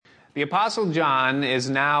The Apostle John is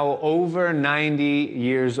now over 90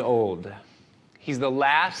 years old. He's the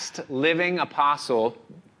last living apostle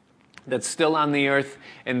that's still on the earth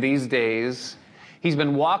in these days. He's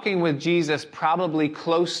been walking with Jesus probably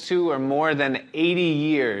close to or more than 80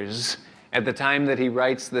 years at the time that he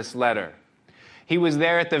writes this letter. He was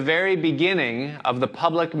there at the very beginning of the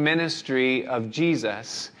public ministry of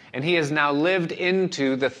Jesus, and he has now lived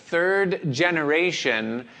into the third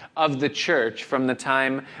generation of the church from the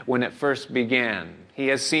time when it first began. He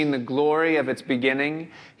has seen the glory of its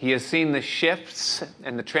beginning. He has seen the shifts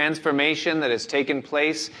and the transformation that has taken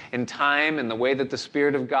place in time and the way that the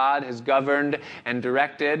Spirit of God has governed and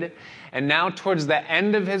directed. And now towards the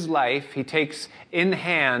end of his life, he takes in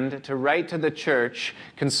hand to write to the church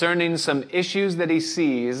concerning some issues that he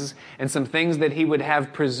sees and some things that he would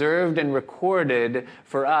have preserved and recorded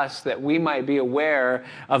for us that we might be aware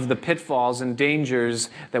of the pitfalls and dangers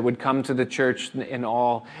that would come to the church in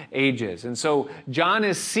all ages. And so John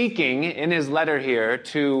is seeking in his letter here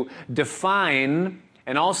to define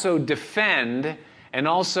and also defend and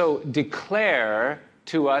also declare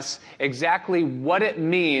to us exactly what it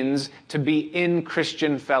means to be in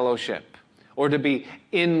Christian fellowship or to be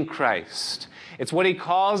in Christ. It's what he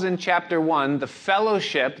calls in chapter 1 the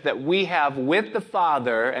fellowship that we have with the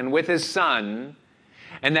Father and with his Son,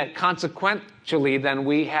 and that consequentially then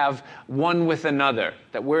we have one with another,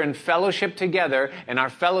 that we're in fellowship together and our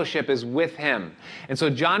fellowship is with him. And so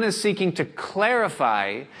John is seeking to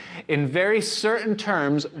clarify in very certain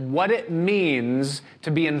terms what it means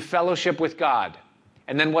to be in fellowship with God,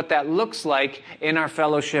 and then what that looks like in our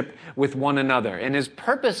fellowship with one another. And his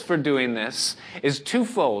purpose for doing this is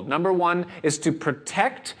twofold. Number one is to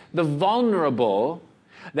protect the vulnerable,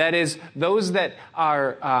 that is, those that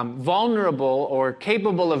are vulnerable or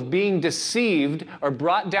capable of being deceived or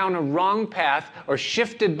brought down a wrong path or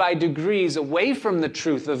shifted by degrees away from the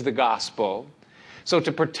truth of the gospel. So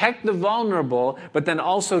to protect the vulnerable, but then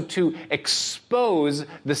also to expose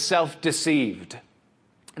the self-deceived.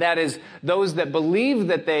 That is, those that believe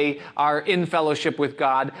that they are in fellowship with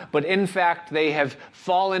God, but in fact they have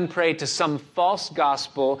fallen prey to some false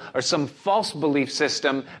gospel or some false belief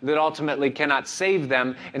system that ultimately cannot save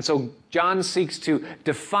them. And so John seeks to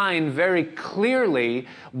define very clearly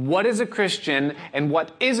what is a Christian and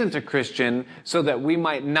what isn't a Christian, so that we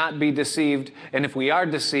might not be deceived, and if we are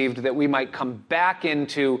deceived, that we might come back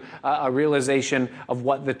into a realization of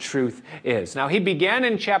what the truth is. Now, he began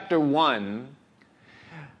in chapter 1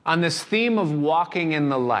 on this theme of walking in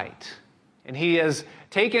the light. And he has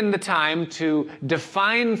taken the time to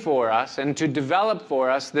define for us and to develop for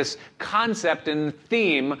us this concept and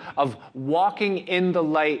theme of walking in the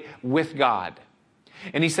light with God.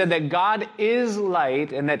 And he said that God is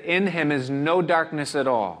light and that in him is no darkness at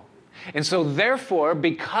all. And so therefore,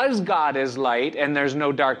 because God is light and there's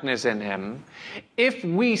no darkness in him, if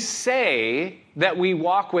we say that we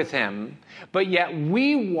walk with him, but yet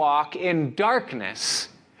we walk in darkness,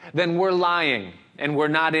 then we're lying and we're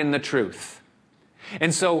not in the truth.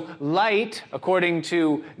 And so light, according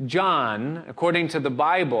to John, according to the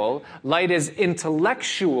Bible, light is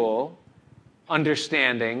intellectual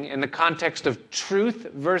understanding in the context of truth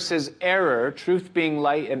versus error, truth being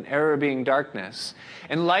light and error being darkness.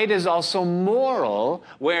 And light is also moral,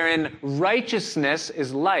 wherein righteousness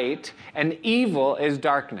is light and evil is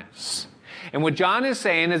darkness. And what John is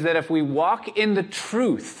saying is that if we walk in the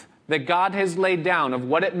truth that God has laid down of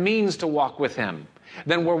what it means to walk with him,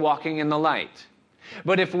 then we're walking in the light.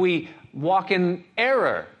 But if we walk in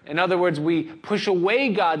error, in other words, we push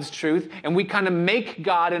away God's truth and we kind of make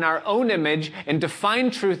God in our own image and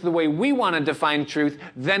define truth the way we want to define truth,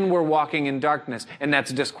 then we're walking in darkness, and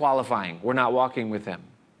that's disqualifying. We're not walking with him.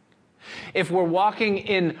 If we're walking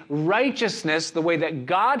in righteousness the way that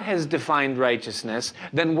God has defined righteousness,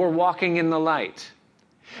 then we're walking in the light.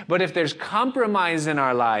 But if there's compromise in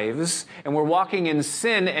our lives and we're walking in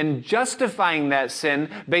sin and justifying that sin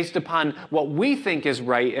based upon what we think is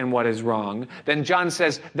right and what is wrong, then John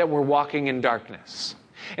says that we're walking in darkness.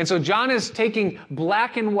 And so John is taking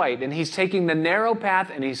black and white, and he's taking the narrow path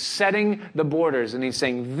and he's setting the borders, and he's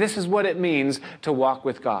saying this is what it means to walk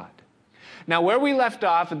with God. Now, where we left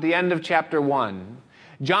off at the end of chapter 1,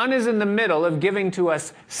 John is in the middle of giving to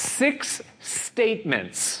us 6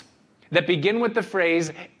 statements that begin with the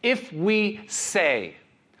phrase, if we say,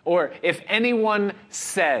 or if anyone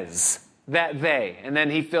says that they, and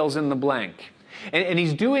then he fills in the blank. And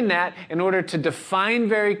he's doing that in order to define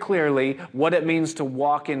very clearly what it means to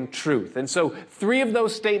walk in truth. And so 3 of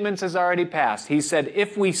those statements has already passed. He said,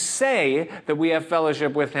 if we say that we have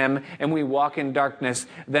fellowship with him and we walk in darkness,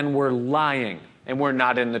 then we're lying and we're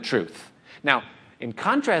not in the truth. Now, In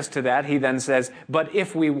contrast to that, he then says, but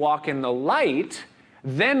if we walk in the light,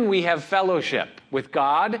 then we have fellowship with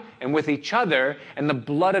God and with each other, and the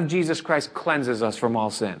blood of Jesus Christ cleanses us from all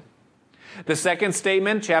sin. The second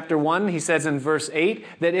statement, chapter 1, he says in verse 8,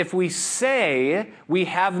 that if we say we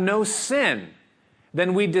have no sin,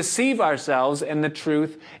 then we deceive ourselves and the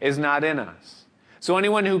truth is not in us. So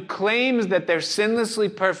anyone who claims that they're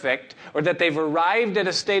sinlessly perfect or that they've arrived at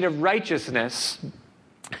a state of righteousness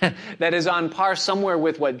that is on par somewhere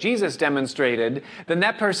with what Jesus demonstrated, then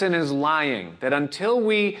that person is lying. That until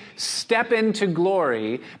we step into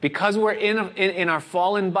glory, because we're in our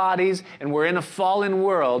fallen bodies and we're in a fallen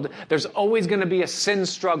world, there's always going to be a sin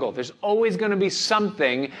struggle. There's always going to be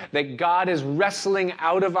something that God is wrestling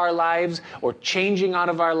out of our lives or changing out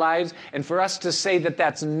of our lives. And for us to say that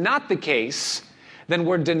that's not the case, then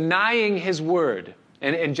we're denying his word.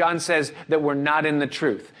 And John says that we're not in the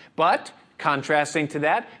truth. But contrasting to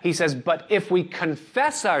that, he says, but if we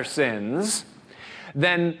confess our sins,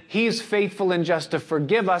 then he's faithful and just to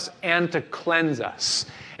forgive us and to cleanse us.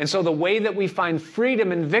 And so the way that we find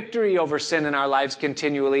freedom and victory over sin in our lives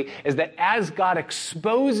continually is that as God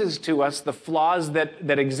exposes to us the flaws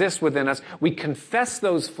that exist within us, we confess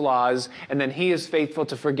those flaws, and then he is faithful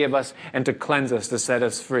to forgive us and to cleanse us, to set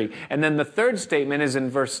us free. And then the third statement is in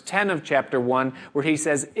verse 10 of chapter 1, where he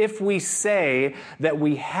says, if we say that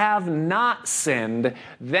we have not sinned,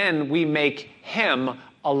 then we make him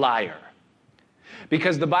a liar.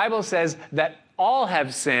 Because the Bible says that all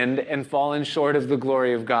have sinned and fallen short of the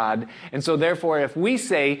glory of God. And so therefore, if we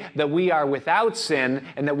say that we are without sin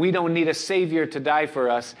and that we don't need a Savior to die for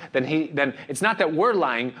us, then it's not that we're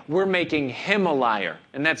lying, we're making him a liar.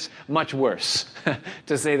 And that's much worse,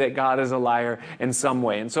 to say that God is a liar in some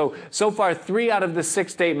way. And so far, 3 out of the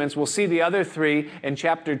 6 statements, we'll see the other 3 in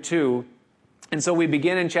chapter 2. And so we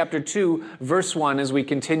begin in chapter 2, verse 1, as we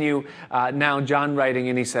continue now, John writing,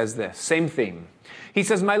 and he says this, same theme. He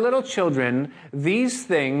says, my little children, these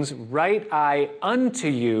things write I unto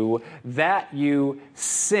you, that you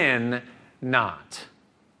sin not.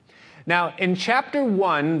 Now, in chapter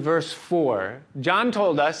 1, verse 4, John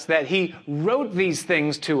told us that he wrote these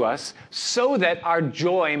things to us so that our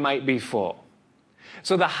joy might be full.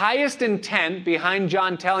 So the highest intent behind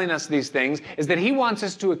John telling us these things is that he wants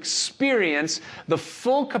us to experience the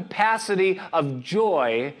full capacity of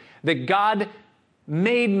joy that God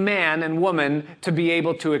made man and woman to be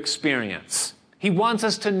able to experience. He wants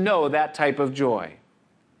us to know that type of joy.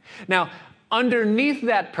 Now, underneath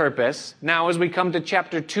that purpose, now as we come to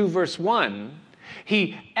chapter 2, verse 1,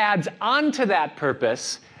 he adds on to that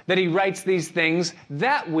purpose that he writes these things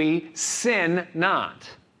that we sin not.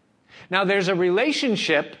 Now, there's a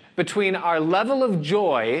relationship between our level of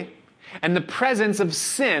joy and the presence of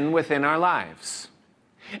sin within our lives.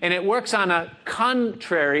 And it works on a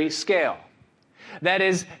contrary scale. That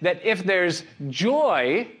is, that if there's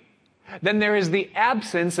joy, then there is the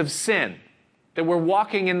absence of sin. That we're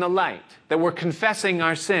walking in the light. That we're confessing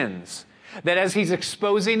our sins. That as he's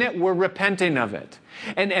exposing it, we're repenting of it.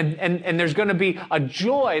 And there's going to be a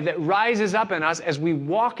joy that rises up in us as we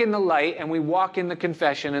walk in the light and we walk in the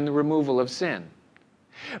confession and the removal of sin.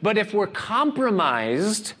 But if we're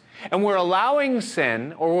compromised and we're allowing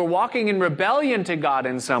sin, or we're walking in rebellion to God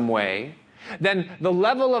in some way, then the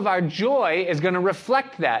level of our joy is going to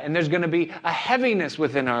reflect that. And there's going to be a heaviness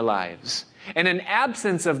within our lives and an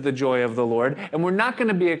absence of the joy of the Lord. And we're not going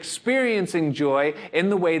to be experiencing joy in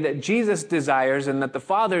the way that Jesus desires and that the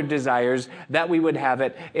Father desires that we would have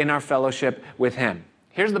it in our fellowship with him.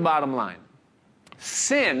 Here's the bottom line.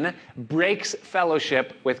 Sin breaks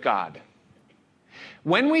fellowship with God.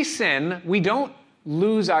 When we sin, we don't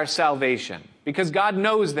lose our salvation, because God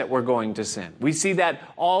knows that we're going to sin. We see that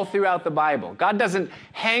all throughout the Bible. God doesn't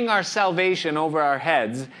hang our salvation over our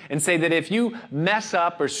heads and say that if you mess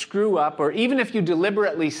up or screw up, or even if you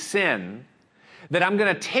deliberately sin, that I'm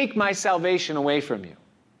going to take my salvation away from you.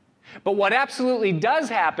 But what absolutely does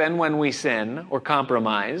happen when we sin or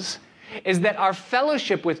compromise is that our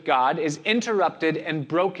fellowship with God is interrupted and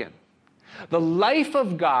broken. The life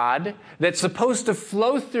of God that's supposed to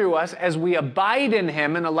flow through us as we abide in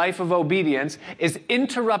him in a life of obedience is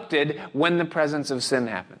interrupted when the presence of sin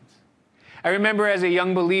happens. I remember as a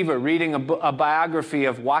young believer reading a biography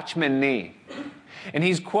of Watchman Nee. And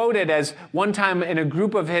he's quoted as one time in a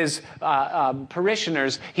group of his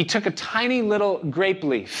parishioners, he took a tiny little grape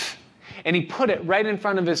leaf and he put it right in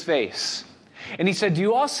front of his face. And he said, do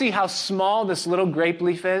you all see how small this little grape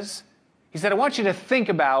leaf is? He said, I want you to think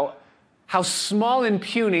about how small and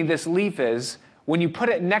puny this leaf is when you put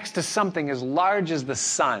it next to something as large as the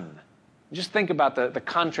sun. Just think about the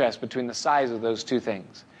contrast between the size of those two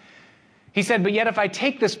things. He said, but yet if I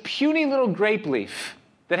take this puny little grape leaf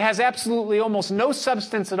that has absolutely almost no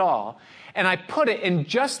substance at all, and I put it in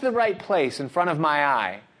just the right place in front of my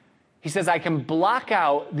eye, he says, I can block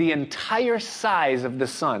out the entire size of the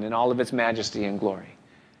sun in all of its majesty and glory.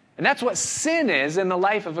 And that's what sin is in the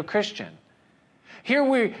life of a Christian. Here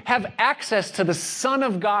we have access to the Son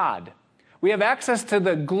of God. We have access to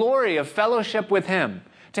the glory of fellowship with Him,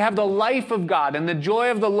 to have the life of God and the joy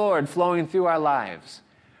of the Lord flowing through our lives.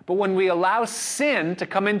 But when we allow sin to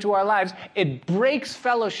come into our lives, it breaks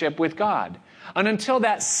fellowship with God. And until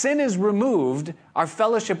that sin is removed, our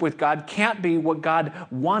fellowship with God can't be what God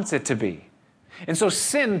wants it to be. And so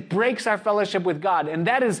sin breaks our fellowship with God. And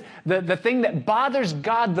that is the thing that bothers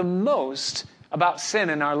God the most about sin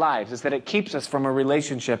in our lives, is that it keeps us from a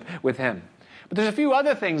relationship with Him. But there's a few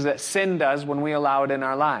other things that sin does when we allow it in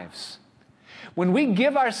our lives. When we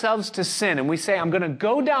give ourselves to sin and we say, I'm going to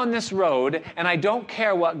go down this road and I don't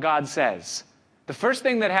care what God says, the first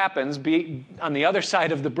thing that happens on the other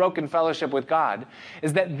side of the broken fellowship with God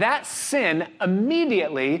is that sin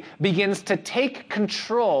immediately begins to take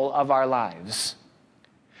control of our lives.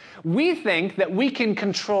 We think that we can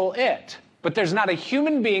control it, but there's not a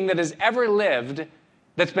human being that has ever lived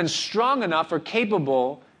that's been strong enough or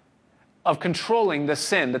capable of controlling the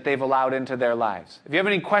sin that they've allowed into their lives. If you have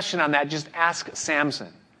any question on that, just ask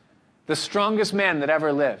Samson, the strongest man that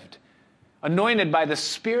ever lived, anointed by the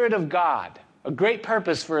Spirit of God, a great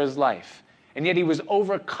purpose for his life. And yet he was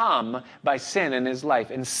overcome by sin in his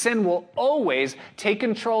life. And sin will always take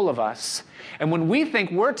control of us. And when we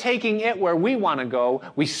think we're taking it where we want to go,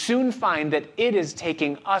 we soon find that it is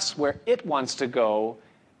taking us where it wants to go.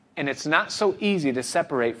 And it's not so easy to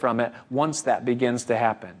separate from it once that begins to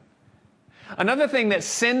happen. Another thing that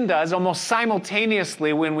sin does almost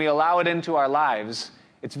simultaneously when we allow it into our lives,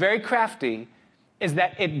 it's very crafty, is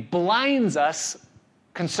that it blinds us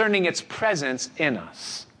concerning its presence in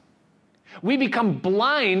us. We become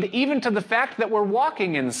blind even to the fact that we're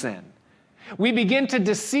walking in sin. We begin to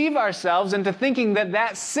deceive ourselves into thinking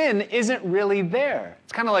that sin isn't really there.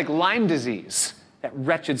 It's kind of like Lyme disease, that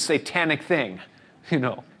wretched satanic thing,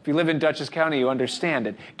 If you live in Dutchess County, you understand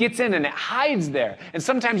it. Gets in and it hides there. And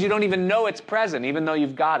sometimes you don't even know it's present, even though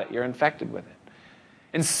you've got it. You're infected with it.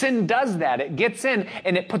 And sin does that. It gets in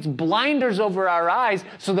and it puts blinders over our eyes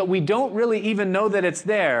so that we don't really even know that it's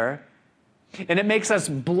there. And it makes us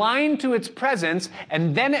blind to its presence,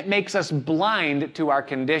 and then it makes us blind to our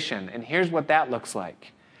condition. And here's what that looks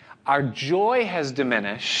like. Our joy has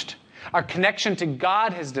diminished. Our connection to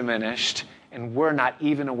God has diminished, and we're not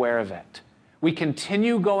even aware of it. We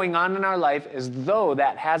continue going on in our life as though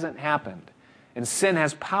that hasn't happened. And sin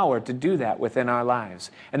has power to do that within our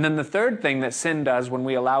lives. And then the third thing that sin does when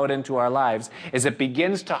we allow it into our lives is it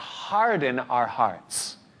begins to harden our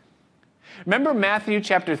hearts. Remember Matthew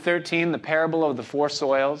chapter 13, the parable of the 4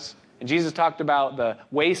 soils? And Jesus talked about the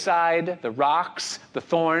wayside, the rocks, the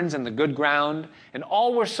thorns, and the good ground. And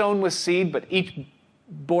all were sown with seed, but each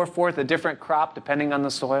bore forth a different crop depending on the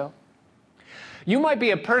soil. You might be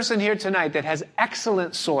a person here tonight that has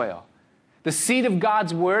excellent soil. The seed of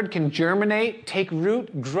God's word can germinate, take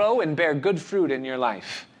root, grow, and bear good fruit in your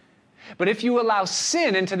life. But if you allow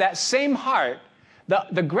sin into that same heart,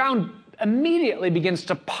 the ground immediately begins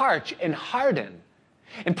to parch and harden.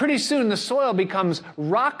 And pretty soon the soil becomes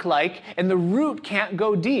rock-like and the root can't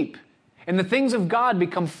go deep. And the things of God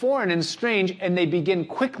become foreign and strange, and they begin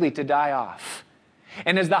quickly to die off.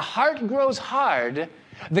 And as the heart grows hard,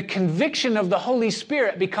 the conviction of the Holy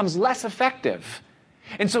Spirit becomes less effective.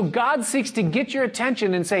 And so God seeks to get your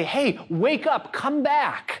attention and say, hey, wake up, come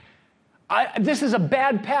back. This is a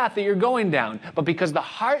bad path that you're going down. But because the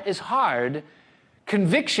heart is hard,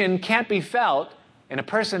 conviction can't be felt, and a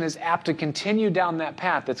person is apt to continue down that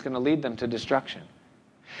path that's going to lead them to destruction.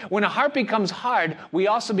 When a heart becomes hard, we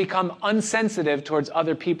also become unsensitive towards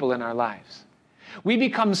other people in our lives. We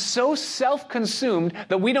become so self-consumed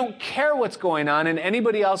that we don't care what's going on in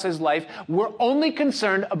anybody else's life. We're only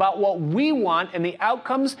concerned about what we want and the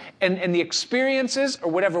outcomes and the experiences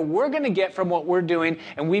or whatever we're going to get from what we're doing,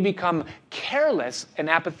 and we become careless and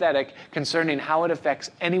apathetic concerning how it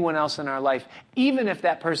affects anyone else in our life, even if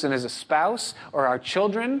that person is a spouse or our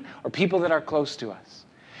children or people that are close to us.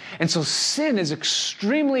 And so sin is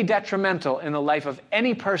extremely detrimental in the life of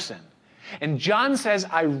any person. And John says,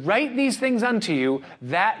 I write these things unto you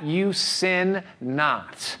that you sin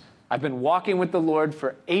not. I've been walking with the Lord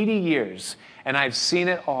for 80 years, and I've seen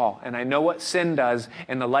it all. And I know what sin does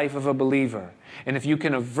in the life of a believer. And if you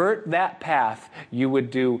can avert that path, you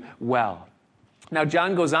would do well. Now,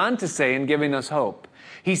 John goes on to say, in giving us hope,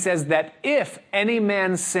 he says that if any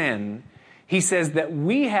man sin, he says that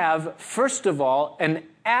we have, first of all, an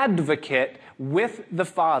advocate with the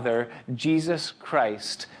Father, Jesus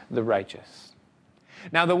Christ, the righteous.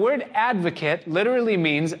 Now, the word advocate literally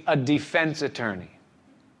means a defense attorney.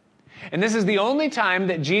 And this is the only time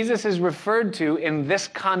that Jesus is referred to in this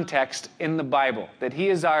context in the Bible, that he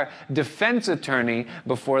is our defense attorney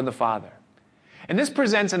before the Father. And this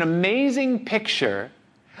presents an amazing picture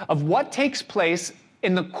of what takes place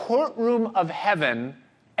in the courtroom of heaven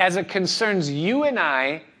as it concerns you and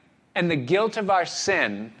I and the guilt of our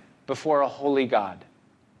sin before a holy God.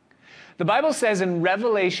 The Bible says in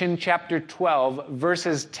Revelation chapter 12,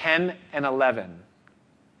 verses 10 and 11,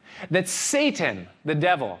 that Satan, the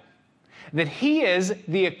devil, that he is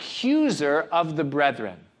the accuser of the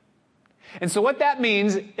brethren. And so what that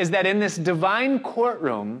means is that in this divine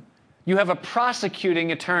courtroom, you have a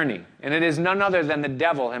prosecuting attorney, and it is none other than the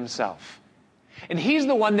devil himself. And he's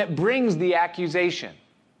the one that brings the accusation.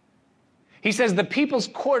 He says the people's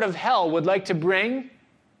court of hell would like to bring,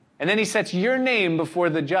 and then he sets your name before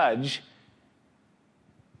the judge,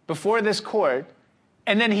 before this court,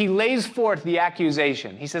 and then he lays forth the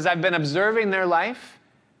accusation. He says, I've been observing their life.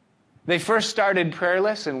 They first started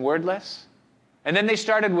prayerless and wordless, and then they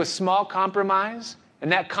started with small compromise,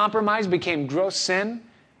 and that compromise became gross sin,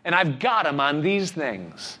 and I've got them on these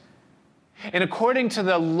things. And according to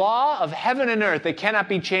the law of heaven and earth that cannot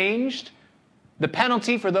be changed, the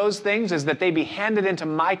penalty for those things is that they be handed into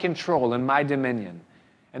my control and my dominion,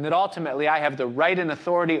 and that ultimately I have the right and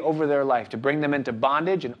authority over their life to bring them into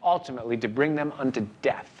bondage and ultimately to bring them unto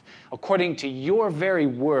death, according to your very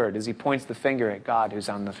word, as he points the finger at God who's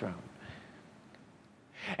on the throne.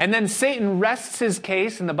 And then Satan rests his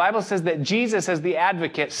case, and the Bible says that Jesus, as the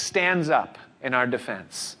advocate, stands up in our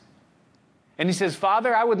defense. And he says,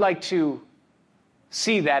 Father, I would like to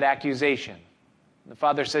see that accusation. The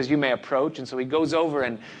Father says, you may approach. And so he goes over,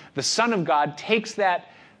 and the Son of God takes that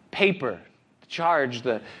paper, the charge,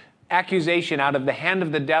 the accusation out of the hand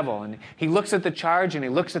of the devil. And he looks at the charge, and he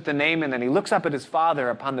looks at the name, and then he looks up at his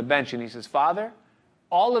Father upon the bench, and he says, Father,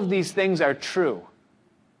 all of these things are true.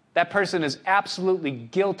 That person is absolutely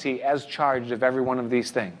guilty as charged of every one of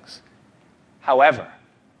these things. However,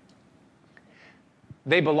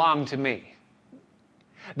 they belong to me.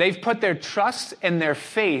 They've put their trust and their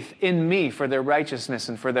faith in me for their righteousness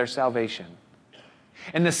and for their salvation.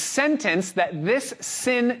 And the sentence that this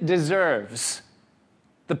sin deserves,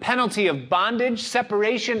 the penalty of bondage,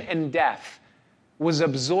 separation, and death, was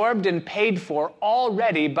absorbed and paid for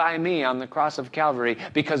already by me on the cross of Calvary,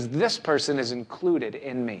 because this person is included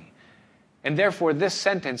in me. And therefore, this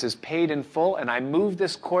sentence is paid in full, and I move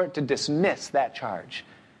this court to dismiss that charge.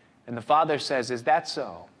 And the Father says, is that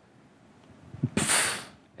so?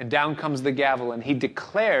 And down comes the gavel, and he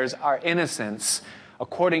declares our innocence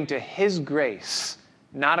according to his grace,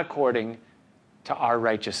 not according to our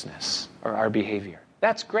righteousness or our behavior.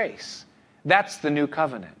 That's grace. That's the new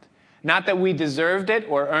covenant. Not that we deserved it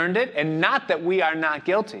or earned it, and not that we are not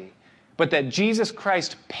guilty, but that Jesus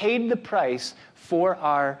Christ paid the price for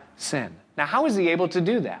our sin. Now, how is he able to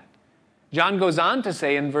do that? John goes on to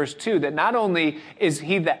say in verse 2 that not only is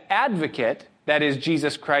he the advocate, that is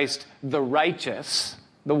Jesus Christ the righteous,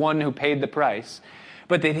 the one who paid the price,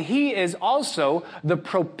 but that he is also the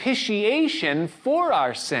propitiation for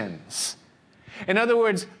our sins. In other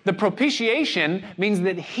words, the propitiation means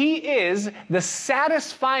that he is the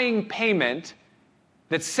satisfying payment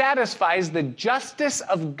that satisfies the justice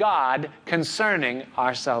of God concerning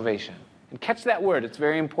our salvation. And catch that word, it's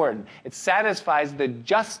very important. It satisfies the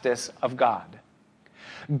justice of God.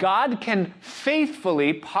 God can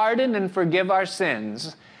faithfully pardon and forgive our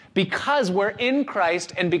sins because we're in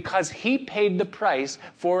Christ and because he paid the price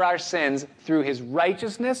for our sins through his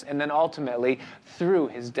righteousness and then ultimately through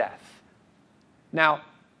his death. Now,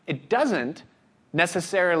 it doesn't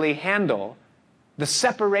necessarily handle the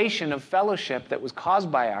separation of fellowship that was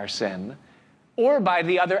caused by our sin or by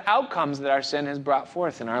the other outcomes that our sin has brought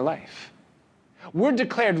forth in our life. We're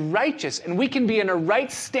declared righteous and we can be in a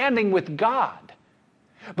right standing with God.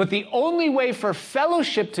 But the only way for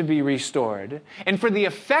fellowship to be restored and for the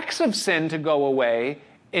effects of sin to go away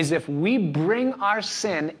is if we bring our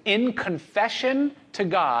sin in confession to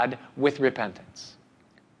God with repentance.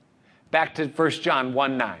 Back to 1 John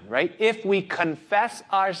 1:9, right? If we confess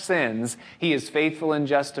our sins, he is faithful and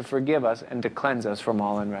just to forgive us and to cleanse us from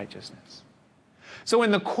all unrighteousness. So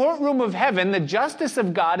in the courtroom of heaven, the justice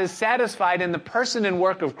of God is satisfied in the person and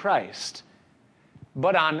work of Christ.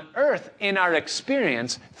 But on earth, in our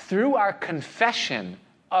experience, through our confession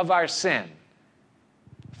of our sin,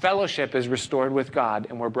 fellowship is restored with God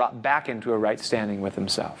and we're brought back into a right standing with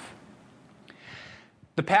himself.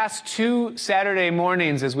 The past 2 Saturday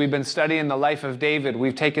mornings, as we've been studying the life of David,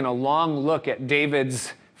 we've taken a long look at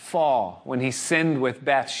David's fall when he sinned with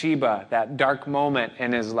Bathsheba, that dark moment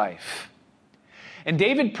in his life. And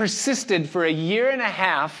David persisted for 1.5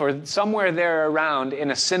 years or somewhere there around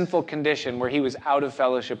in a sinful condition where he was out of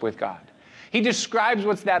fellowship with God. He describes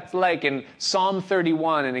what that's like in Psalm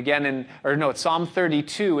 31 and again it's Psalm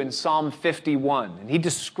 32 and Psalm 51. And he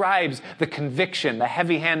describes the conviction, the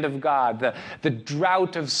heavy hand of God, the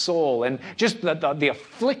drought of soul, and just the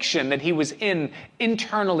affliction that he was in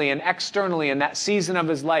internally and externally in that season of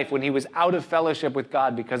his life when he was out of fellowship with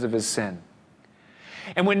God because of his sin.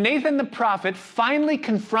 And when Nathan the prophet finally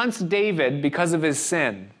confronts David because of his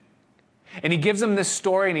sin, and he gives him this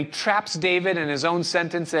story and he traps David in his own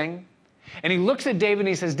sentencing, and he looks at David and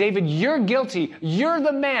he says, David, you're guilty. You're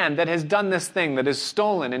the man that has done this thing, that has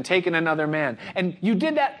stolen and taken another man. And you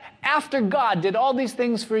did that after God did all these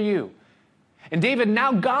things for you. And David,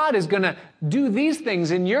 now God is going to do these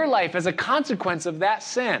things in your life as a consequence of that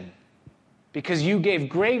sin, because you gave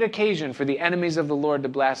great occasion for the enemies of the Lord to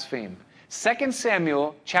blaspheme. 2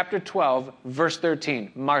 Samuel chapter 12, verse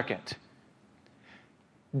 13. Mark it.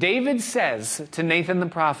 David says to Nathan the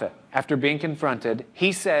prophet, after being confronted,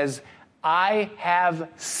 he says, I have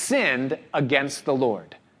sinned against the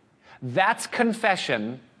Lord. That's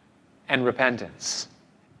confession and repentance.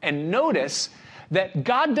 And notice that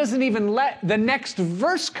God doesn't even let the next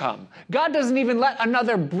verse come. God doesn't even let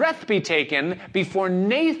another breath be taken before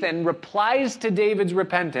Nathan replies to David's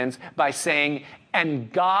repentance by saying,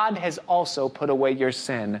 and God has also put away your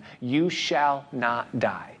sin. You shall not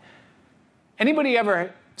die. Anybody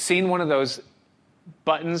ever seen one of those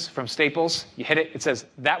buttons from Staples? You hit it, it says,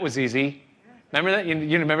 that was easy. Remember that?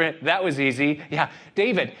 You remember it? That was easy. Yeah.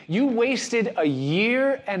 David, you wasted 1.5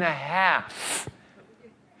 years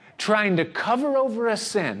trying to cover over a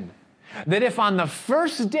sin that if on the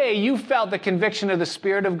first day you felt the conviction of the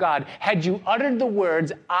Spirit of God, had you uttered the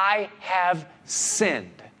words, I have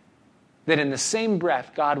sinned, that in the same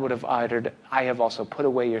breath God would have uttered, I have also put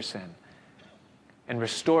away your sin and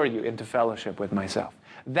restore you into fellowship with myself.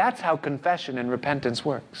 That's how confession and repentance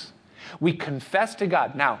works. We confess to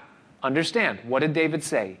God. Now, understand, what did David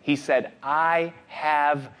say? He said, I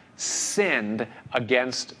have sinned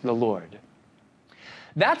against the Lord.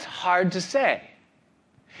 That's hard to say.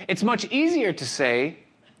 It's much easier to say,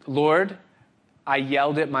 Lord, I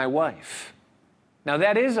yelled at my wife. Now,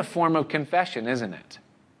 that is a form of confession, isn't it?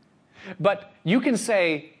 But you can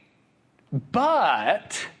say,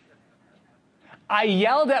 but I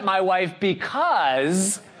yelled at my wife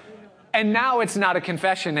because, and now it's not a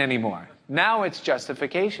confession anymore. Now it's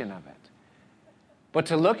justification of it. But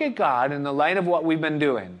to look at God in the light of what we've been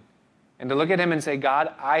doing, and to look at him and say,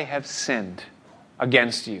 God, I have sinned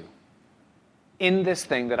against you in this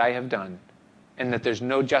thing that I have done, and that there's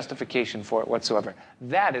no justification for it whatsoever.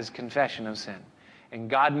 That is confession of sin. And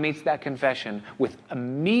God meets that confession with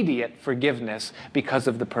immediate forgiveness because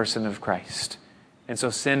of the person of Christ. And so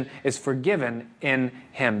sin is forgiven in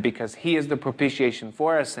him because he is the propitiation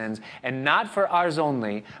for our sins, and not for ours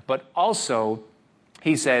only, but also,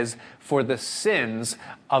 he says, for the sins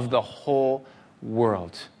of the whole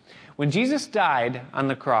world. When Jesus died on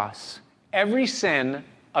the cross, every sin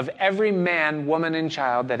of every man, woman, and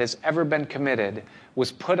child that has ever been committed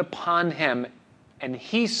was put upon him, and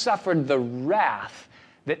he suffered the wrath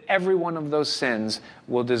that every one of those sins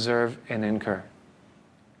will deserve and incur.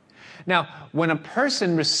 Now, when a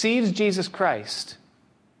person receives Jesus Christ,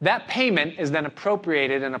 that payment is then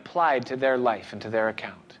appropriated and applied to their life and to their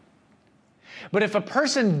account. But if a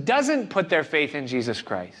person doesn't put their faith in Jesus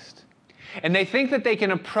Christ, and they think that they can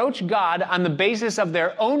approach God on the basis of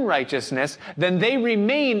their own righteousness, then they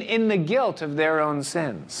remain in the guilt of their own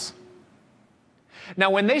sins. Now,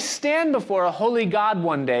 when they stand before a holy God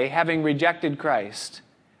one day, having rejected Christ,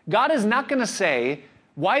 God is not going to say,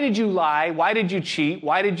 why did you lie? Why did you cheat?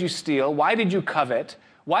 Why did you steal? Why did you covet?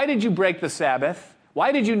 Why did you break the Sabbath?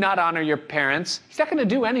 Why did you not honor your parents? He's not going to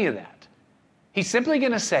do any of that. He's simply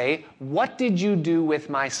going to say, what did you do with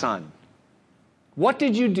my son? What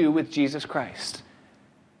did you do with Jesus Christ?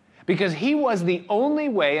 Because he was the only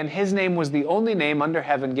way, and his name was the only name under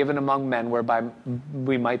heaven given among men whereby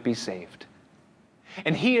we might be saved.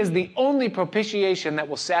 And he is the only propitiation that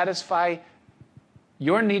will satisfy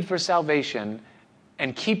your need for salvation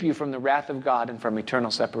and keep you from the wrath of God and from eternal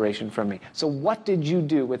separation from me. So what did you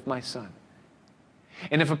do with my son?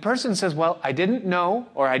 And if a person says, well, I didn't know,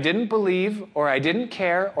 or I didn't believe, or I didn't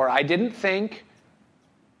care, or I didn't think,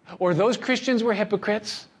 or those Christians were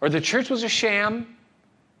hypocrites, or the church was a sham,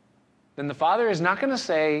 then the Father is not going to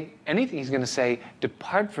say anything. He's going to say,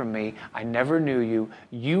 depart from me, I never knew you.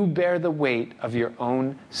 You bear the weight of your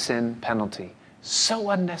own sin penalty. So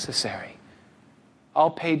unnecessary.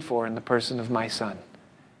 All paid for in the person of my Son.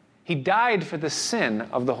 He died for the sin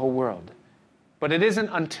of the whole world. But it isn't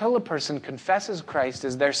until a person confesses Christ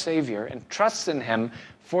as their Savior and trusts in Him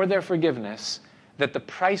for their forgiveness that the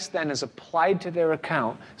price then is applied to their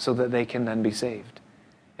account so that they can then be saved.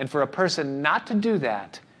 And for a person not to do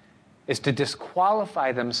that is to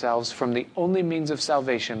disqualify themselves from the only means of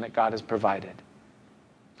salvation that God has provided.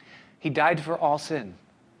 He died for all sin.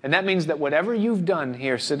 And that means that whatever you've done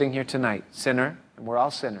here, sitting here tonight, sinner, and we're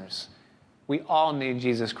all sinners, we all need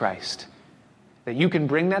Jesus Christ. That you can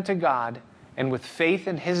bring that to God, and with faith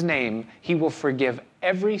in His name, He will forgive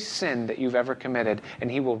every sin that you've ever committed,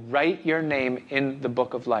 and He will write your name in the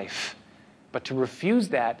book of life. But to refuse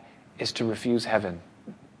that is to refuse heaven.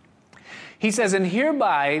 He says, and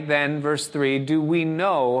hereby, then, verse 3, do we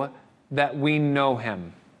know that we know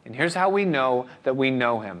Him. And here's how we know that we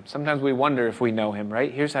know Him. Sometimes we wonder if we know Him,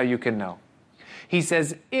 right? Here's how you can know. He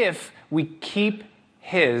says, if we keep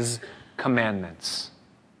His commandments.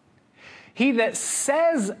 He that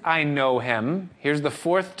says, I know Him, here's the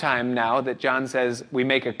fourth time now that John says we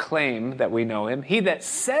make a claim that we know Him. He that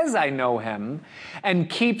says, I know Him, and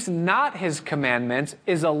keeps not His commandments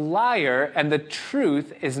is a liar, and the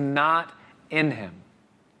truth is not in him.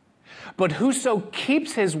 But whoso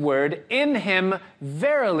keeps His word, in him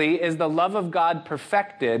verily is the love of God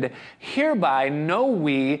perfected. Hereby know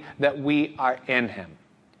we that we are in Him.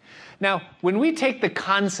 Now, when we take the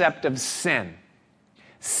concept of sin,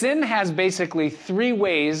 sin has basically three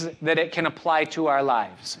ways that it can apply to our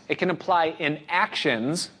lives. It can apply in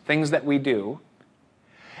actions, things that we do.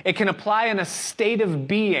 It can apply in a state of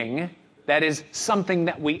being, that is something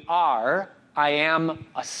that we are. I am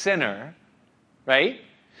a sinner, right?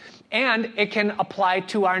 And it can apply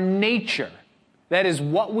to our nature. That is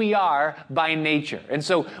what we are by nature. And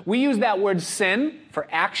so we use that word sin for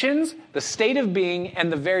actions, the state of being,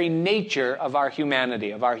 and the very nature of our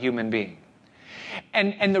humanity, of our human being.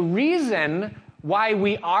 And the reason why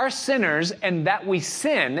we are sinners and that we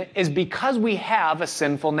sin is because we have a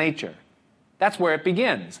sinful nature. That's where it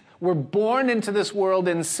begins. We're born into this world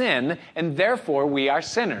in sin, and therefore we are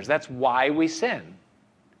sinners. That's why we sin.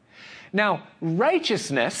 Now,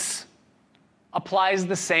 righteousness applies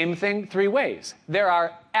the same thing three ways. There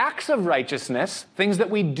are acts of righteousness, things that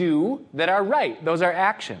we do that are right. Those are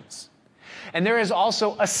actions. And there is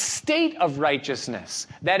also a state of righteousness.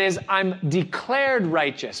 That is, I'm declared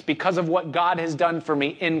righteous because of what God has done for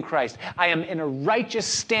me in Christ. I am in a righteous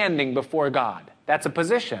standing before God. That's a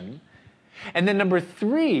position. And then number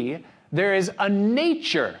three, there is a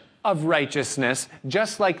nature of righteousness,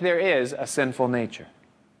 just like there is a sinful nature.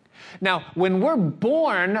 Now, when we're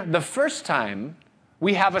born the first time,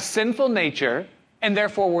 we have a sinful nature, and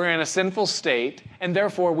therefore we're in a sinful state, and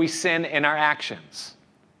therefore we sin in our actions.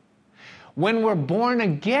 When we're born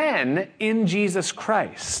again in Jesus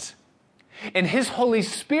Christ, and His Holy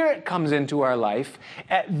Spirit comes into our life,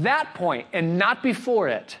 at that point, and not before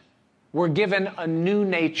it, we're given a new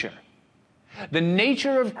nature. The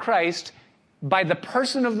nature of Christ, by the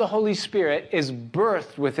person of the Holy Spirit, is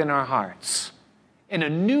birthed within our hearts. And a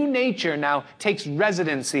new nature now takes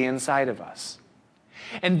residency inside of us.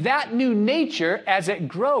 And that new nature, as it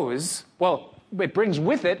grows, well, it brings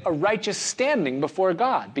with it a righteous standing before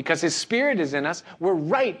God. Because His Spirit is in us, we're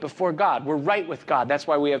right before God. We're right with God. That's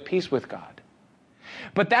why we have peace with God.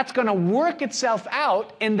 But that's going to work itself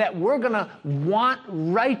out in that we're going to want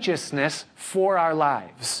righteousness for our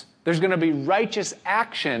lives. There's going to be righteous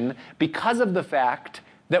action because of the fact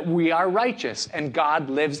that we are righteous and God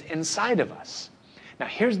lives inside of us. Now,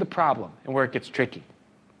 here's the problem, and where it gets tricky,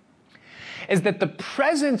 is that the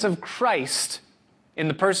presence of Christ in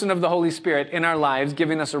the person of the Holy Spirit in our lives,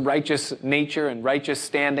 giving us a righteous nature and righteous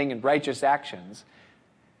standing and righteous actions,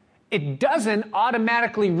 it doesn't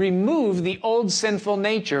automatically remove the old sinful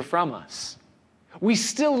nature from us. We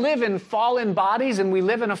still live in fallen bodies and we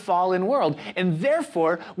live in a fallen world. And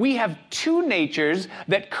therefore, we have two natures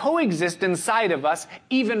that coexist inside of us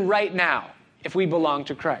even right now, if we belong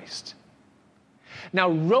to Christ. Now,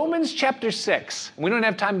 Romans chapter 6, we don't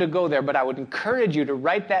have time to go there, but I would encourage you to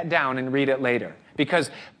write that down and read it later.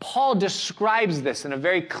 Because Paul describes this in a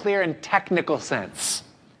very clear and technical sense.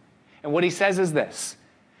 And what he says is this.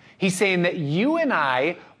 He's saying that you and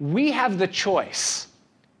I, we have the choice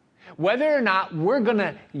whether or not we're going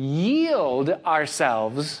to yield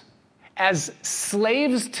ourselves as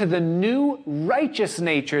slaves to the new righteous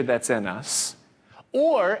nature that's in us,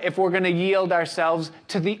 or if we're going to yield ourselves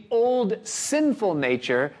to the old sinful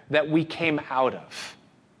nature that we came out of.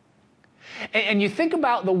 And you think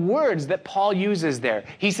about the words that Paul uses there.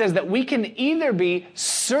 He says that we can either be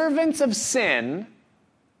servants of sin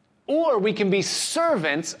or we can be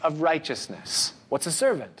servants of righteousness. What's a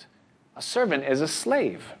servant? A servant is a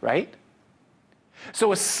slave, right?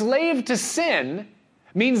 So a slave to sin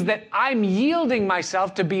means that I'm yielding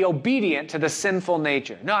myself to be obedient to the sinful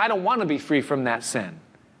nature. No, I don't want to be free from that sin.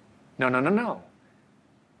 No.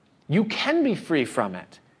 You can be free from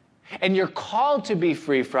it. And you're called to be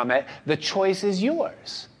free from it. The choice is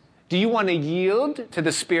yours. Do you want to yield to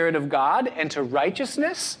the Spirit of God and to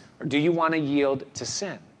righteousness? Or do you want to yield to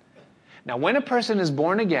sin? Now, when a person is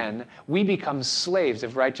born again, we become slaves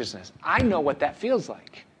of righteousness. I know what that feels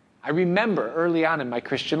like. I remember early on in my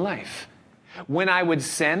Christian life, when I would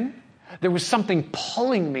sin, there was something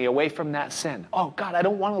pulling me away from that sin. Oh, God, I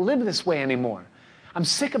don't want to live this way anymore. I'm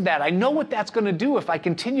sick of that. I know what that's going to do if I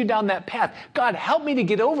continue down that path. God, help me to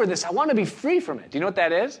get over this. I want to be free from it. Do you know what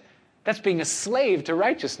that is? That's being a slave to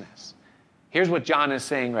righteousness. Here's what John is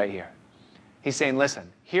saying right here. He's saying, listen,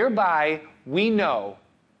 hereby we know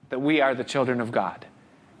that we are the children of God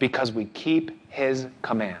because we keep his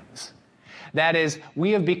commands. That is,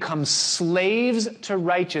 we have become slaves to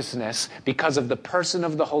righteousness because of the person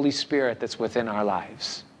of the Holy Spirit that's within our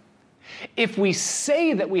lives. If we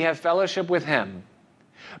say that we have fellowship with him,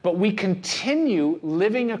 but we continue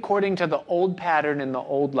living according to the old pattern in the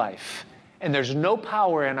old life, and there's no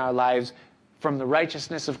power in our lives from the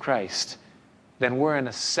righteousness of Christ, then we're in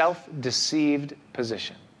a self-deceived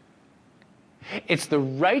position. It's the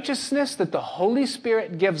righteousness that the Holy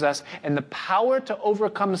Spirit gives us and the power to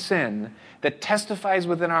overcome sin that testifies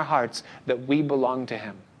within our hearts that we belong to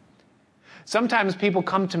him. Sometimes people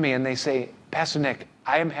come to me and they say, Pastor Nick,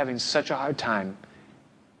 I am having such a hard time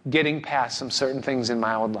getting past some certain things in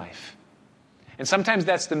my old life. And sometimes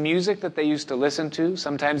that's the music that they used to listen to.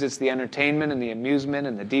 Sometimes it's the entertainment and the amusement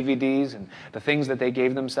and the DVDs and the things that they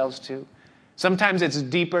gave themselves to. Sometimes it's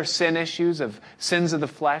deeper sin issues of sins of the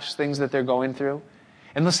flesh, things that they're going through.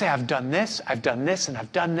 And they'll say, I've done this, and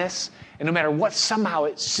I've done this. And no matter what, somehow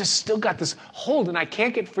it's just still got this hold and I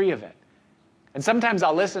can't get free of it. And sometimes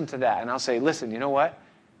I'll listen to that and I'll say, listen, you know what?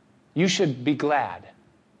 You should be glad.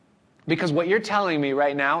 Because what you're telling me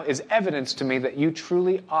right now is evidence to me that you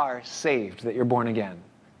truly are saved, that you're born again.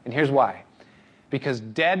 And here's why. Because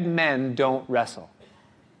dead men don't wrestle.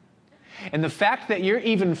 And the fact that you're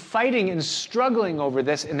even fighting and struggling over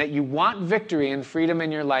this and that you want victory and freedom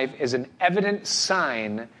in your life is an evident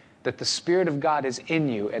sign that the Spirit of God is in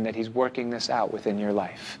you and that he's working this out within your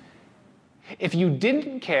life. If you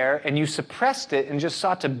didn't care and you suppressed it and just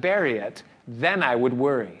sought to bury it, then I would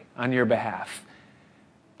worry on your behalf.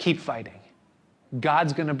 Keep fighting.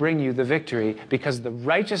 God's going to bring you the victory because the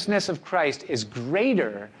righteousness of Christ is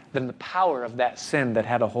greater than the power of that sin that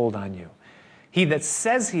had a hold on you. He that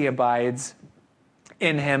says he abides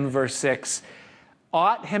in him, verse 6,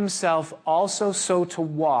 ought himself also so to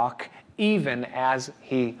walk, even as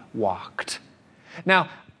he walked. Now,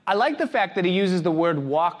 I like the fact that he uses the word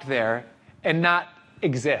walk there and not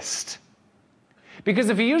exist. Because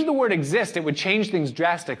if he used the word exist, it would change things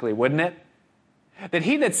drastically, wouldn't it? That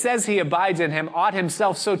he that says he abides in him ought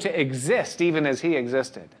himself so to exist, even as he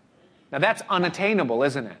existed. Now, that's unattainable,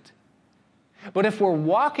 isn't it? But if we're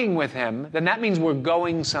walking with him, then that means we're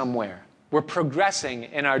going somewhere. We're progressing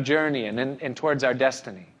in our journey and towards our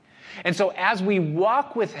destiny. And so as we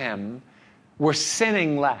walk with him, we're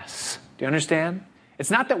sinning less. Do you understand?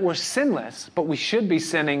 It's not that we're sinless, but we should be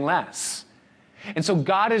sinning less. And so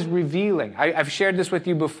God is revealing. I've shared this with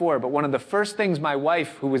you before, but one of the first things my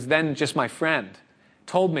wife, who was then just my friend,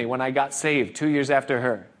 told me when I got saved 2 years after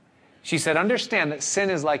her, she said, understand that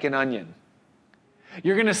sin is like an onion.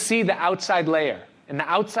 You're going to see the outside layer, and the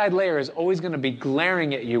outside layer is always going to be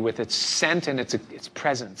glaring at you with its scent and its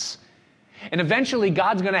presence. And eventually,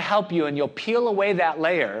 God's going to help you, and you'll peel away that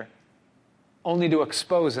layer only to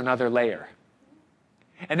expose another layer.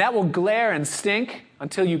 And that will glare and stink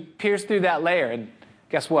until you pierce through that layer, and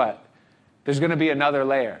guess what? There's going to be another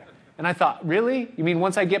layer. And I thought, really? You mean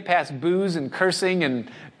once I get past booze and cursing and,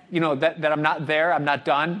 that I'm not there, I'm not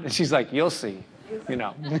done? And she's like, you'll see,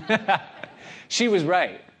 She was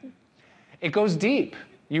right. It goes deep.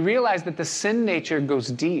 You realize that the sin nature goes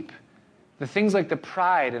deep. The things like the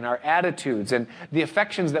pride and our attitudes and the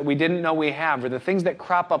affections that we didn't know we have, or the things that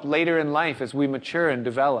crop up later in life as we mature and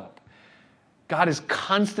develop. God is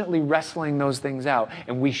constantly wrestling those things out,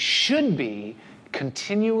 and we should be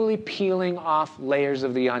continually peeling off layers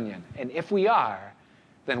of the onion. And if we are,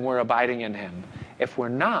 then we're abiding in him. If we're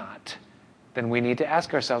not, then we need to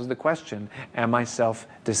ask ourselves the question, am I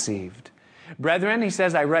self-deceived? Brethren, he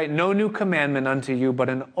says, I write no new commandment unto you, but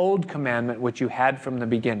an old commandment which you had from the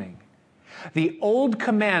beginning. The old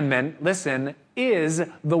commandment, listen, is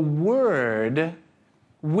the word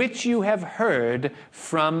which you have heard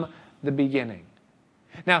from the beginning.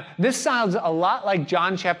 Now, this sounds a lot like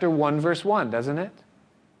John chapter 1, verse 1, doesn't it?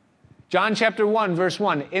 John chapter 1, verse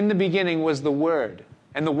 1, in the beginning was the Word,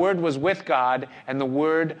 and the Word was with God, and the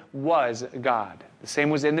Word was God. The same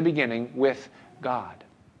was in the beginning with God.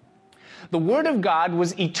 The Word of God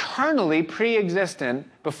was eternally pre-existent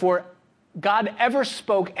before God ever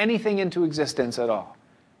spoke anything into existence at all.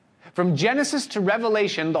 From Genesis to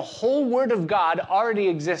Revelation, the whole Word of God already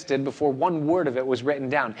existed before one word of it was written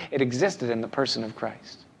down. It existed in the person of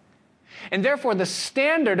Christ. And therefore, the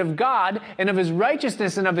standard of God and of His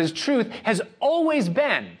righteousness and of His truth has always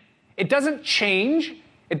been. It doesn't change.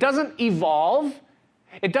 It doesn't evolve.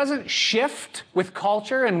 It doesn't shift with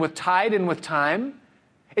culture and with tide and with time.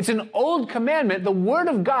 It's an old commandment. The Word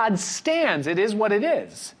of God stands. It is what it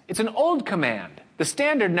is. It's an old command. The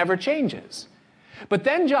standard never changes. But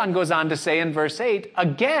then John goes on to say in verse 8,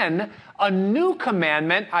 again, a new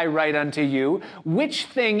commandment I write unto you, which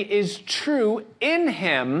thing is true in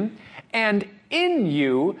Him and in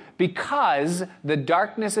you, because the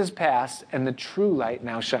darkness is past and the true light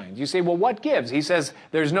now shines. You say, well, what gives? He says,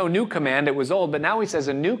 there's no new command, it was old, but now he says,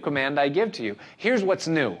 a new command I give to you. Here's what's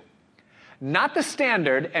new. Not the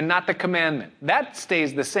standard and not the commandment. That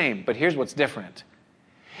stays the same, but here's what's different.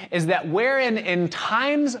 Is that wherein in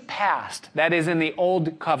times past, that is in the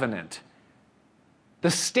old covenant, the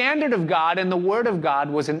standard of God and the Word of God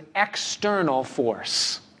was an external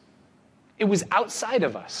force. It was outside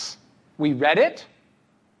of us. We read it,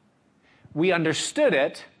 we understood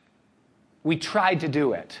it, we tried to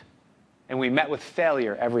do it, and we met with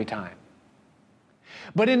failure every time.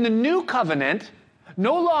 But in the new covenant,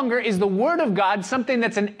 no longer is the Word of God something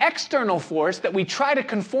that's an external force that we try to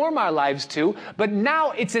conform our lives to, but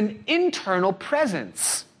now it's an internal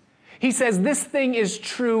presence. He says this thing is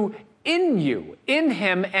true in you, in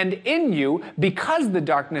Him and in you, because the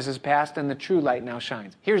darkness is past and the true light now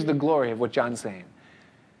shines. Here's the glory of what John's saying.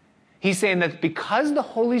 He's saying that because the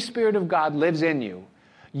Holy Spirit of God lives in you,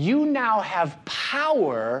 you now have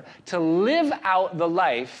power to live out the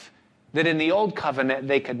life that in the old covenant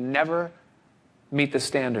they could never meet the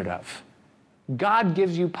standard of. God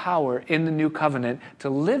gives you power in the new covenant to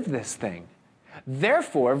live this thing.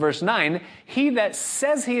 Therefore, verse 9, he that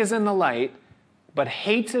says he is in the light, but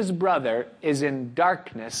hates his brother, is in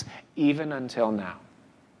darkness even until now.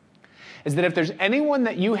 Is that if there's anyone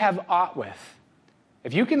that you have aught with,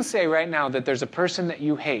 if you can say right now that there's a person that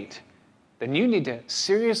you hate, then you need to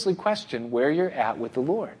seriously question where you're at with the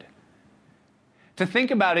Lord. To think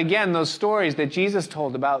about, again, those stories that Jesus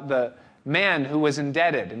told about the man who was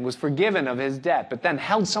indebted and was forgiven of his debt, but then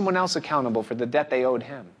held someone else accountable for the debt they owed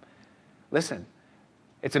him. Listen,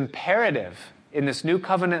 it's imperative in this new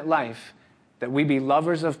covenant life that we be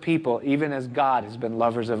lovers of people even as God has been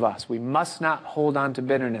lovers of us. We must not hold on to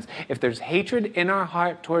bitterness. If there's hatred in our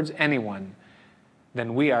heart towards anyone,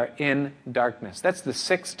 then we are in darkness. That's the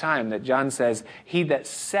 6th time that John says, he that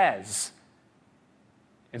says.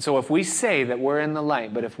 And so if we say that we're in the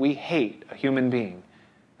light, but if we hate a human being,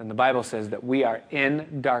 then the Bible says that we are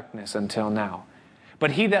in darkness until now.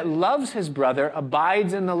 But he that loves his brother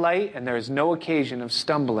abides in the light, and there is no occasion of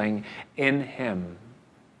stumbling in him.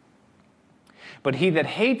 But he that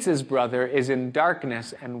hates his brother is in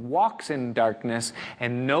darkness and walks in darkness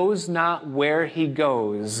and knows not where he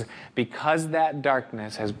goes, because that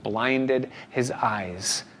darkness has blinded his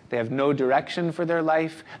eyes. They have no direction for their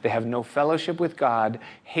life. They have no fellowship with God.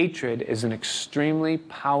 Hatred is an extremely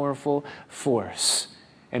powerful force.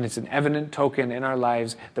 And it's an evident token in our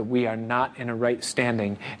lives that we are not in a right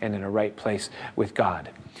standing and in a right place with God.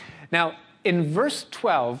 Now, in verse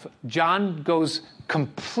 12, John goes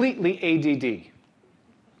completely ADD.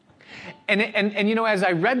 And you know, as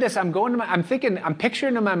I read this, I'm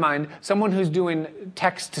picturing in my mind someone who's doing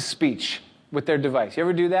text to speech with their device. You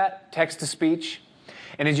ever do that? Text to speech?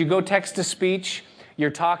 And as you go text to speech, you're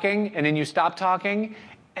talking, and then you stop talking,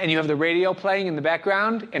 and you have the radio playing in the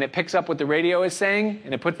background, and it picks up what the radio is saying,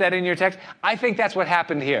 and it puts that in your text. I think that's what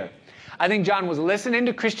happened here. I think John was listening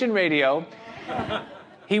to Christian radio.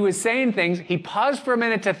 He was saying things. He paused for a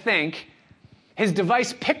minute to think. His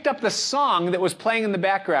device picked up the song that was playing in the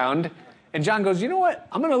background, and John goes, you know what?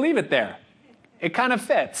 I'm going to leave it there. It kind of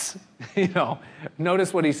fits.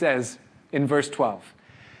 Notice what he says in verse 12.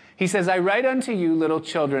 He says, I write unto you, little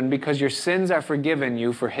children, because your sins are forgiven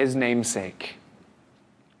you for his name's sake.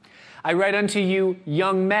 I write unto you,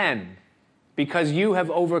 young men, because you have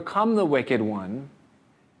overcome the wicked one.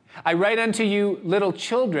 I write unto you, little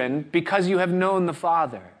children, because you have known the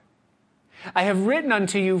Father. I have written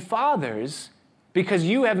unto you, fathers, because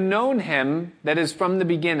you have known him that is from the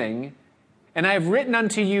beginning. And I have written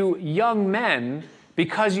unto you, young men,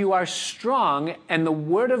 because you are strong, and the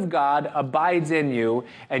word of God abides in you,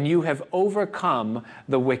 and you have overcome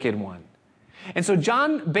the wicked one. And so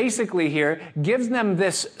John basically here gives them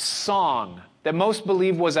this song that most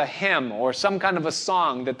believe was a hymn or some kind of a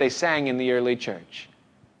song that they sang in the early church.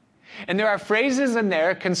 And there are phrases in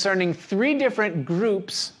there concerning three different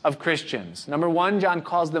groups of Christians. Number one, John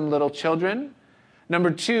calls them little children.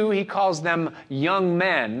 Number two, he calls them young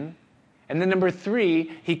men. And then number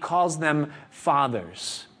three, he calls them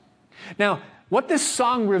fathers. Now, what this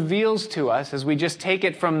song reveals to us, as we just take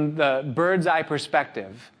it from the bird's eye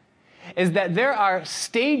perspective, is that there are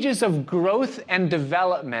stages of growth and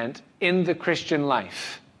development in the Christian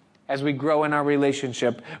life as we grow in our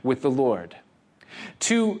relationship with the Lord.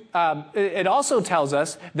 It also tells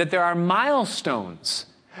us that there are milestones,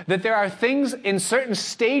 that there are things in certain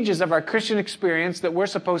stages of our Christian experience that we're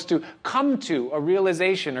supposed to come to a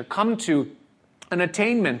realization or come to an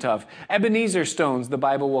attainment of. Ebenezer stones, the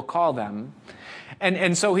Bible will call them.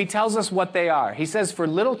 And so he tells us what they are. He says, for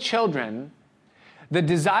little children, the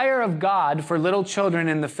desire of God for little children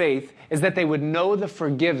in the faith is that they would know the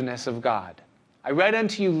forgiveness of God. I write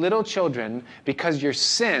unto you, little children, because your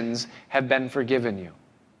sins have been forgiven you.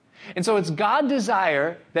 And so it's God's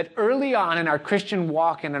desire that early on in our Christian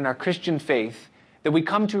walk and in our Christian faith, that we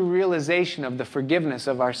come to a realization of the forgiveness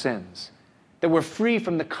of our sins, that we're free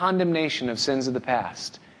from the condemnation of sins of the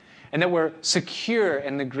past, and that we're secure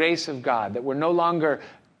in the grace of God, that we're no longer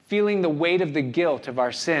feeling the weight of the guilt of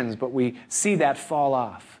our sins, but we see that fall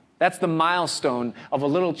off. That's the milestone of a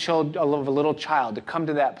little child to come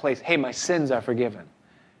to that place. Hey, my sins are forgiven.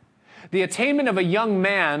 The attainment of a young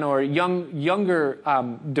man or younger,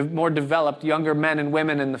 more developed younger men and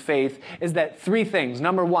women in the faith is that three things.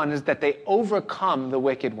 Number one is that they overcome the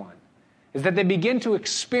wicked one. Is that they begin to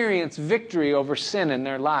experience victory over sin in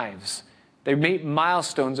their lives. They meet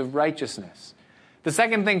milestones of righteousness. The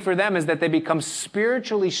second thing for them is that they become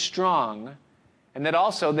spiritually strong, and that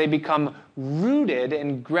also they become rooted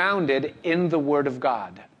and grounded in the Word of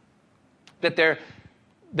God. That they're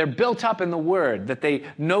built up in the Word, that they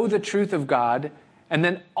know the truth of God, and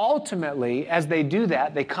then ultimately, as they do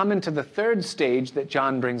that, they come into the third stage that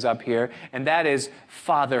John brings up here, and that is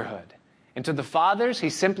fatherhood. And to the fathers,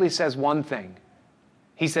 he simply says one thing.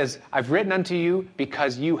 He says, I've written unto you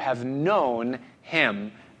because you have known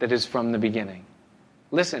him that is from the beginning.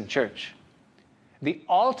 Listen, church. The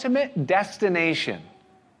ultimate destination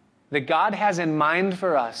that God has in mind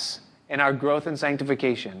for us in our growth and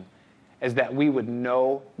sanctification is that we would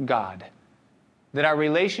know God. That our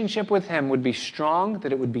relationship with him would be strong,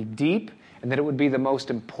 that it would be deep, and that it would be the most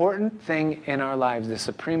important thing in our lives, the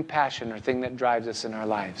supreme passion or thing that drives us in our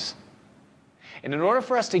lives. And in order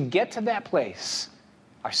for us to get to that place,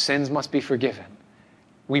 our sins must be forgiven.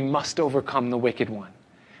 We must overcome the wicked one.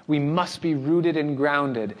 We must be rooted and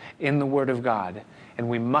grounded in the Word of God, and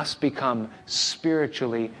we must become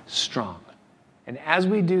spiritually strong. And as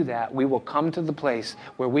we do that, we will come to the place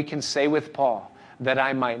where we can say with Paul, that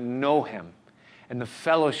I might know him and the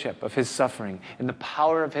fellowship of his suffering and the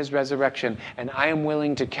power of his resurrection, and I am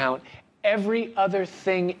willing to count every other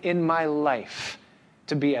thing in my life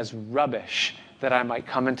to be as rubbish that I might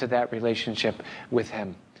come into that relationship with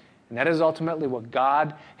him. And that is ultimately what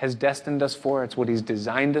God has destined us for. It's what he's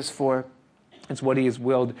designed us for. It's what he has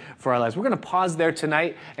willed for our lives. We're going to pause there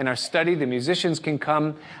tonight in our study. The musicians can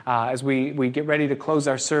come as we get ready to close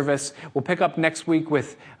our service. We'll pick up next week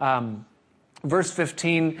with verse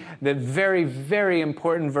 15, the very, very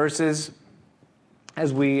important verses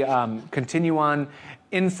as we continue on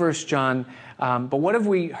in 1 John. But what have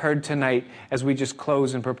we heard tonight as we just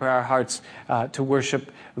close and prepare our hearts to worship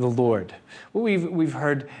the Lord? What we've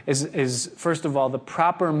heard is, first of all, the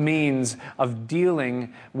proper means of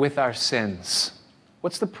dealing with our sins.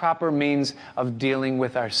 What's the proper means of dealing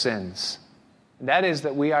with our sins? That is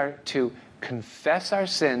that we are to confess our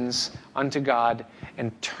sins unto God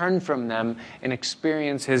and turn from them and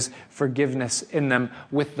experience his forgiveness in them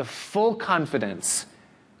with the full confidence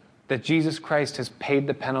that Jesus Christ has paid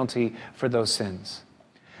the penalty for those sins.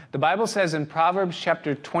 The Bible says in Proverbs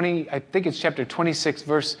chapter 20, I think it's chapter 26,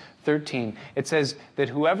 verse 13, it says that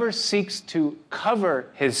whoever seeks to cover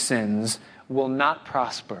his sins will not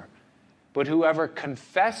prosper, but whoever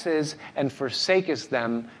confesses and forsaketh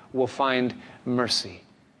them will find mercy.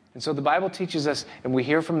 And so the Bible teaches us, and we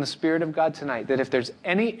hear from the Spirit of God tonight, that if there's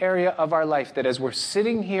any area of our life that as we're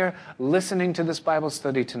sitting here listening to this Bible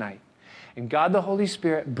study tonight, and God the Holy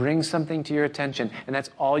Spirit brings something to your attention, and that's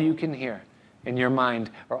all you can hear in your mind,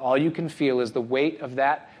 or all you can feel is the weight of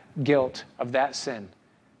that guilt, of that sin,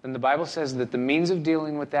 then the Bible says that the means of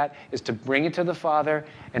dealing with that is to bring it to the Father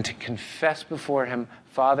and to confess before him,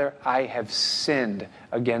 Father, I have sinned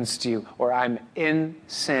against you, or I'm in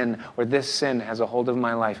sin, or this sin has a hold of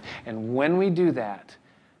my life. And when we do that,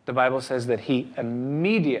 the Bible says that he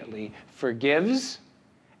immediately forgives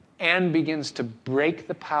and begins to break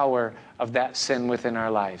the power of that sin within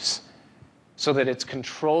our lives, so that its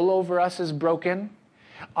control over us is broken,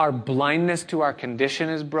 our blindness to our condition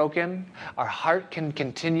is broken, our heart can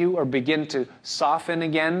continue or begin to soften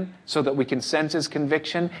again so that we can sense his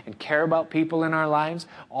conviction and care about people in our lives.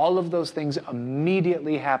 All of those things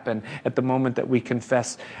immediately happen at the moment that we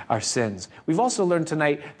confess our sins. We've also learned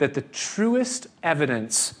tonight that the truest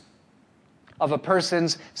evidence of a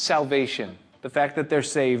person's salvation, the fact that they're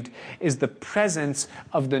saved, is the presence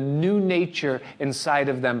of the new nature inside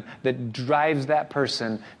of them that drives that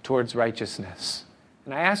person towards righteousness.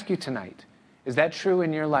 And I ask you tonight, is that true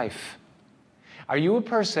in your life? Are you a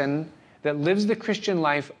person that lives the Christian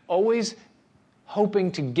life always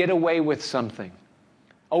hoping to get away with something?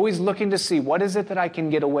 Always looking to see, what is it that I can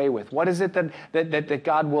get away with? What is it that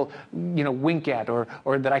God will, wink at, or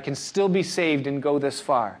that I can still be saved and go this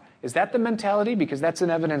far? Is that the mentality? Because that's an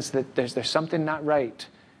evidence that there's something not right.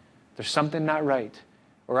 There's something not right.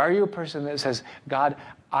 Or are you a person that says, God,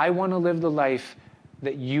 I want to live the life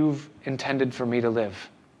that you've intended for me to live.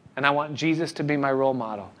 And I want Jesus to be my role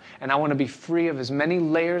model. And I want to be free of as many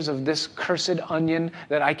layers of this cursed onion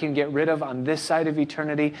that I can get rid of on this side of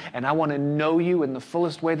eternity. And I want to know you in the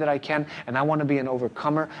fullest way that I can. And I want to be an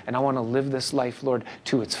overcomer. And I want to live this life, Lord,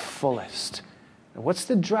 to its fullest. And what's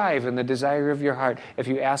the drive and the desire of your heart if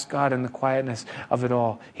you ask God in the quietness of it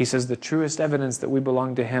all? He says the truest evidence that we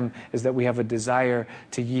belong to him is that we have a desire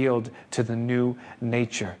to yield to the new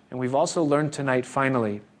nature. And we've also learned tonight,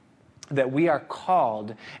 finally, that we are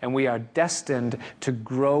called and we are destined to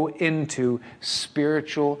grow into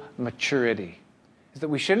spiritual maturity. Is that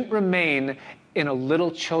we shouldn't remain in a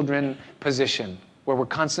little children position where we're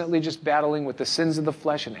constantly just battling with the sins of the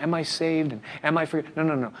flesh and am I saved and am I free?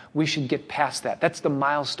 No. We should get past that. That's the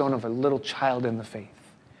milestone of a little child in the faith.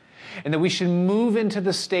 And that we should move into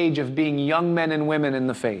the stage of being young men and women in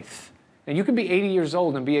the faith. And you could be 80 years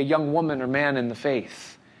old and be a young woman or man in the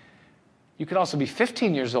faith. You could also be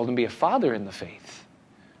 15 years old and be a father in the faith.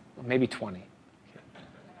 Well, maybe 20.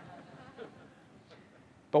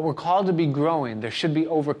 But we're called to be growing. There should be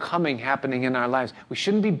overcoming happening in our lives. We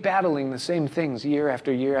shouldn't be battling the same things year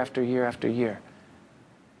after year after year after year.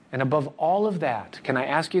 And above all of that, can I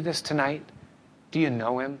ask you this tonight? Do you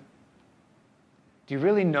know him? Do you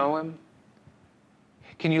really know him?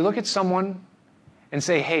 Can you look at someone and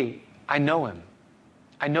say, hey, I know him.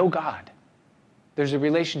 I know God. There's a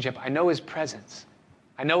relationship. I know his presence.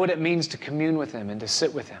 I know what it means to commune with him and to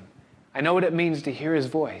sit with him. I know what it means to hear his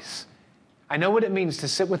voice. I know what it means to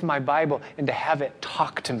sit with my Bible and to have it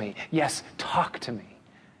talk to me. Yes, talk to me.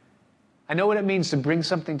 I know what it means to bring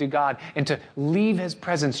something to God and to leave his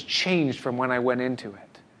presence changed from when I went into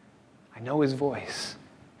it. I know his voice,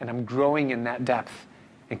 and I'm growing in that depth.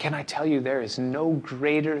 And can I tell you, there is no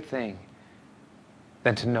greater thing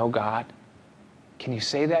than to know God? Can you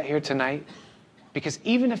say that here tonight? Because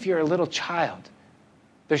even if you're a little child,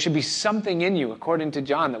 there should be something in you, according to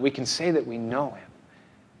John, that we can say that we know him.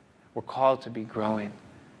 We're called to be growing.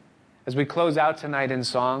 As we close out tonight in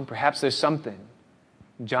song, perhaps there's something.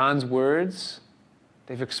 John's words,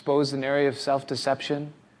 they've exposed an area of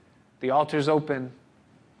self-deception. The altar's open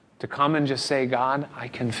to come and just say, God, I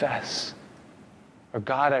confess. Or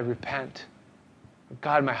God, I repent. Or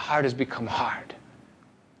God, my heart has become hard.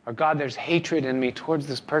 Or God, there's hatred in me towards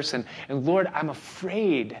this person. And Lord, I'm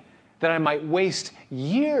afraid that I might waste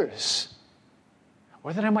years,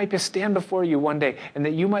 or that I might stand before you one day and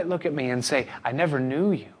that you might look at me and say, I never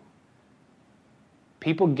knew you.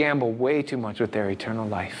 People gamble way too much with their eternal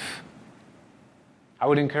life. I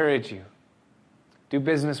would encourage you, do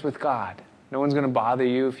business with God. No one's going to bother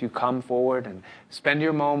you if you come forward and spend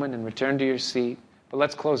your moment and return to your seat. But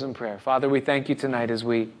let's close in prayer. Father, we thank you tonight as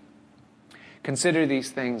we consider these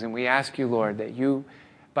things, and we ask you, Lord, that you,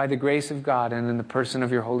 by the grace of God and in the person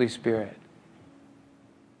of your Holy Spirit,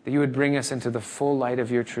 that you would bring us into the full light of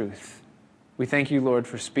your truth. We thank you, Lord,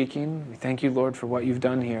 for speaking. We thank you, Lord, for what you've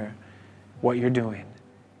done here, what you're doing.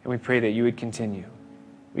 And we pray that you would continue.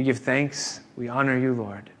 We give thanks. We honor you,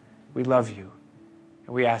 Lord. We love you.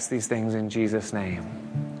 And we ask these things in Jesus' name.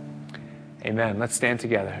 Amen. Let's stand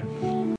together.